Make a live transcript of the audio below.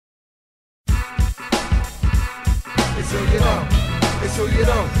It's who you know. It's who you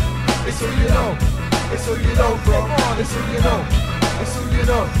know. It's who you know. It's who you know, bro. It's who you know. It's who you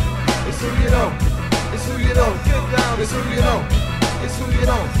know. It's who you know. It's who you know. Get down. It's who you know. It's who you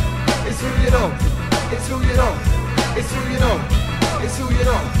know. It's who you know. It's who you know. It's who you know. It's who you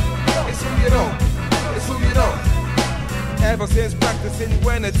know. It's who you know. It's who you know. Ever since practicing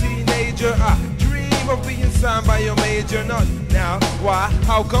when a teenager, I dream of being signed by a major. Not now. Why?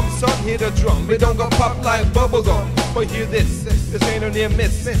 How come son hit the drum? It don't go pop like bubblegum. But hear this ain't no near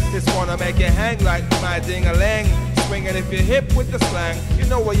miss. This wanna make it hang like my ding-a-lang. Swinging if you're hip with the slang. You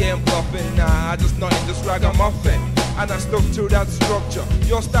know I ain't bluffing, nah, I just not in this ragamuffin. And I stuck to that structure.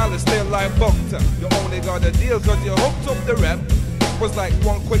 Your style is still like Buckter. You only got a deal cause you hooked up the rep. It was like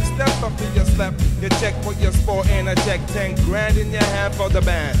one quick step after you slept. You check what you're sporting, I check 10 grand in your hand for the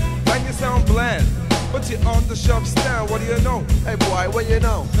band. And you sound bland, but you're on the shop stand, what do you know? Hey boy, what you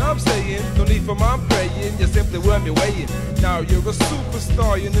know? Now I'm saying, no need for my praying, you simply weren't me weighing. Now you're a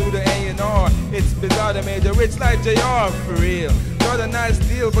superstar, you knew the A&R. It's bizarre that made you rich like JR, for real. Got a nice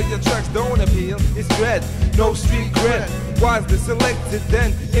deal, but your tracks don't appeal. It's dread, no street cred. Wisely selected,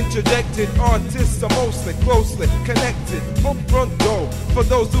 then interjected. Artists are mostly closely connected. Up front door, for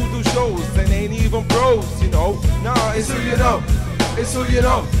those who do shows, and ain't even pros, you know. Nah, it's who you know. It's who you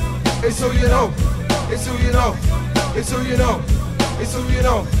know. It's who you know. It's who you know. It's who you know. It's who you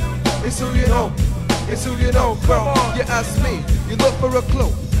know. It's who you know. It's who you know, bro. You ask me, you look for a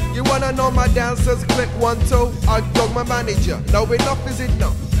clue. You wanna know my dancers? Click 1, 2. I dog my manager. Now enough is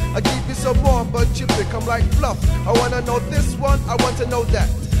enough. I give you some more, but you pick 'em like fluff. I wanna know this one, I want to know that.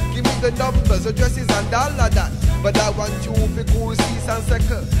 Give me the numbers, addresses, and all of that. But I want you for cool seats and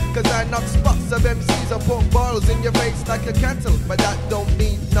second. Cause I knock spots of MCs and put balls in your face like a kettle. But that don't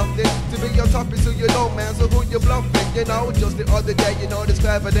mean nothing. To be your top is who you know, man, so who you bluffing? You know, just the other day, you know this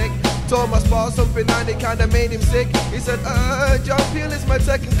clever dick told my spar something and it kinda made him sick. He said, John Peel is my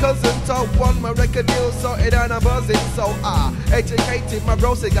second cousin. Top one, my record deal sorted and I'm buzzing. So educated, my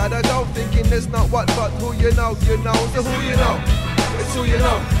bro said gotta go. Thinking it's not what, but who you know, you know. So who you know? It's who you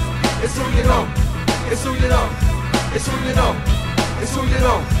know. It's who you know. It's who you know. It's who you know. It's who you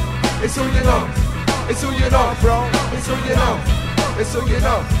know. It's who you know. It's who you know, bro. It's who you know. It's who you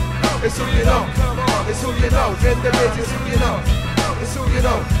know. It's who you know. It's who you know. In the biz, it's who you know. It's who you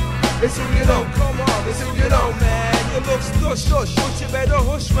know. It's who you know. Come on, it's who you know, man. You look stush, hush, but you better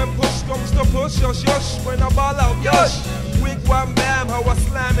hush when push comes to push, hush, hush. When I ball out, yush. Wig wham bam, how I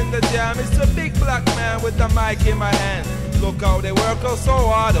slam in the jam. It's a big black man with the mic in my hand. Look how they work out so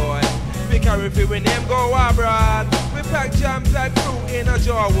hard, boy. We carry free when them go abroad. We pack jams like fruit in a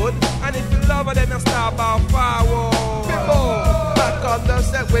jar wood. And if you love it, then you stop out firewood. Back on the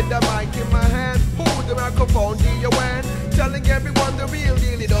set with the mic in my hand. Hold the microphone, do you win? Telling everyone the real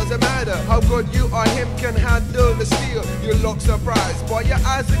deal, it doesn't matter how good you or him can handle the steel. You look surprised, boy, your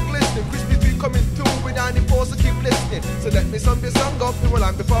eyes are glistening. Krispy coming through with any force, so keep listening. So let me sum this song up, people,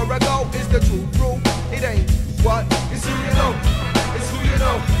 and before I go, it's the true proof. It ain't what? It's who you know. It's who you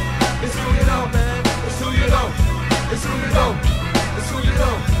know. It's who you know, man. It's who you know. It's who you know. It's who you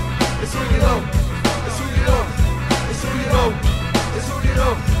know. It's who you know. It's who you know. It's who you know. It's who you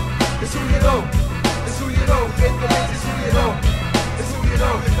know. It's who you know. It's who you know. In the mix, it's who you know. It's who you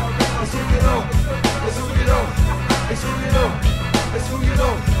know. It's who you know. It's who you know. It's who you know. It's who you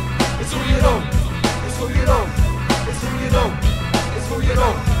know. It's who you know. It's who you know. It's who you know. It's who you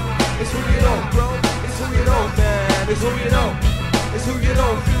know. It's who you know, bro. It's who you know, man. It's who you know. It's who you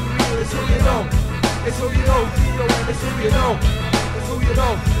know. It's who you know. It's who you know. It's who you know. It's who you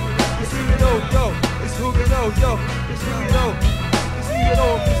know. It's who you know, yo. It's who you know, yo. It's who you know. It's who you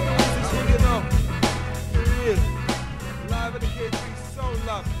know. It's who you know. For real. Live at the K3, so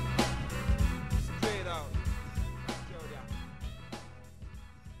love.